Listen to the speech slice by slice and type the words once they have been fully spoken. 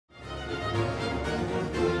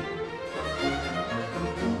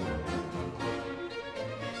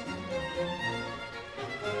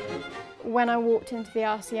When I walked into the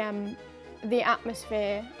RCM, the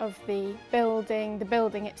atmosphere of the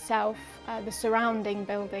building itself, the surrounding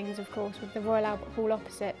buildings, of course, with the Royal Albert Hall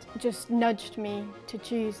opposite, just nudged me to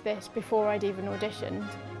choose this before I'd even auditioned.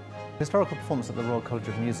 Historical performance at the Royal College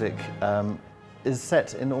of Music is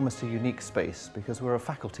set in almost a unique space because we're a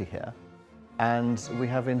faculty here and we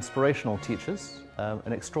have inspirational teachers,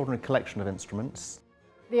 an extraordinary collection of instruments.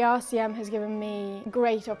 The RCM has given me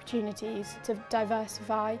great opportunities to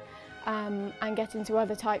diversify and get into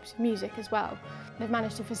other types of music as well. They've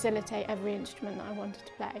managed to facilitate every instrument that I wanted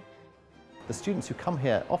to play. The students who come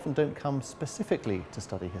here often don't come specifically to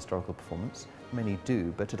study historical performance. Many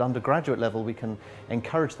do, but at undergraduate level we can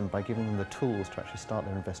encourage them by giving them the tools to actually start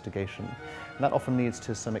their investigation. And that often leads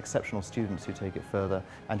to some exceptional students who take it further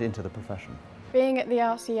and into the profession. Being at the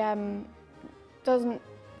RCM doesn't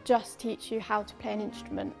just teach you how to play an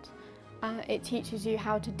instrument. It teaches you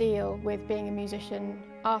how to deal with being a musician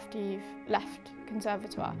after you've left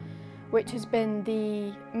conservatoire, which has been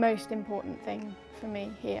the most important thing for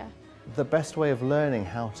me here. The best way of learning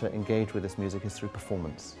how to engage with this music is through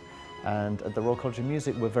performance. And at the Royal College of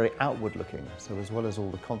Music we're very outward looking, so as well as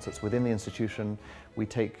all the concerts within the institution, we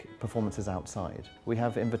take performances outside. We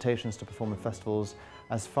have invitations to perform in festivals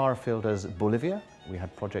as far afield as Bolivia. We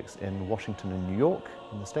had projects in Washington and New York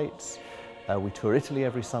in the States. We tour Italy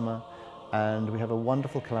every summer. And we have a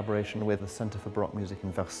wonderful collaboration with the Centre for Baroque Music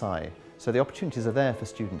in Versailles. So the opportunities are there for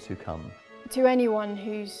students who come. To anyone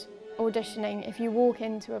who's auditioning, if you walk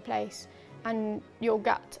into a place and your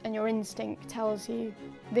gut and your instinct tells you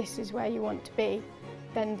this is where you want to be,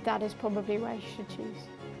 then that is probably where you should choose.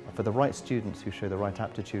 For the right students who show the right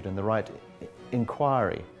aptitude and the right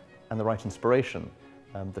inquiry and the right inspiration,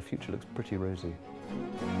 the future looks pretty rosy.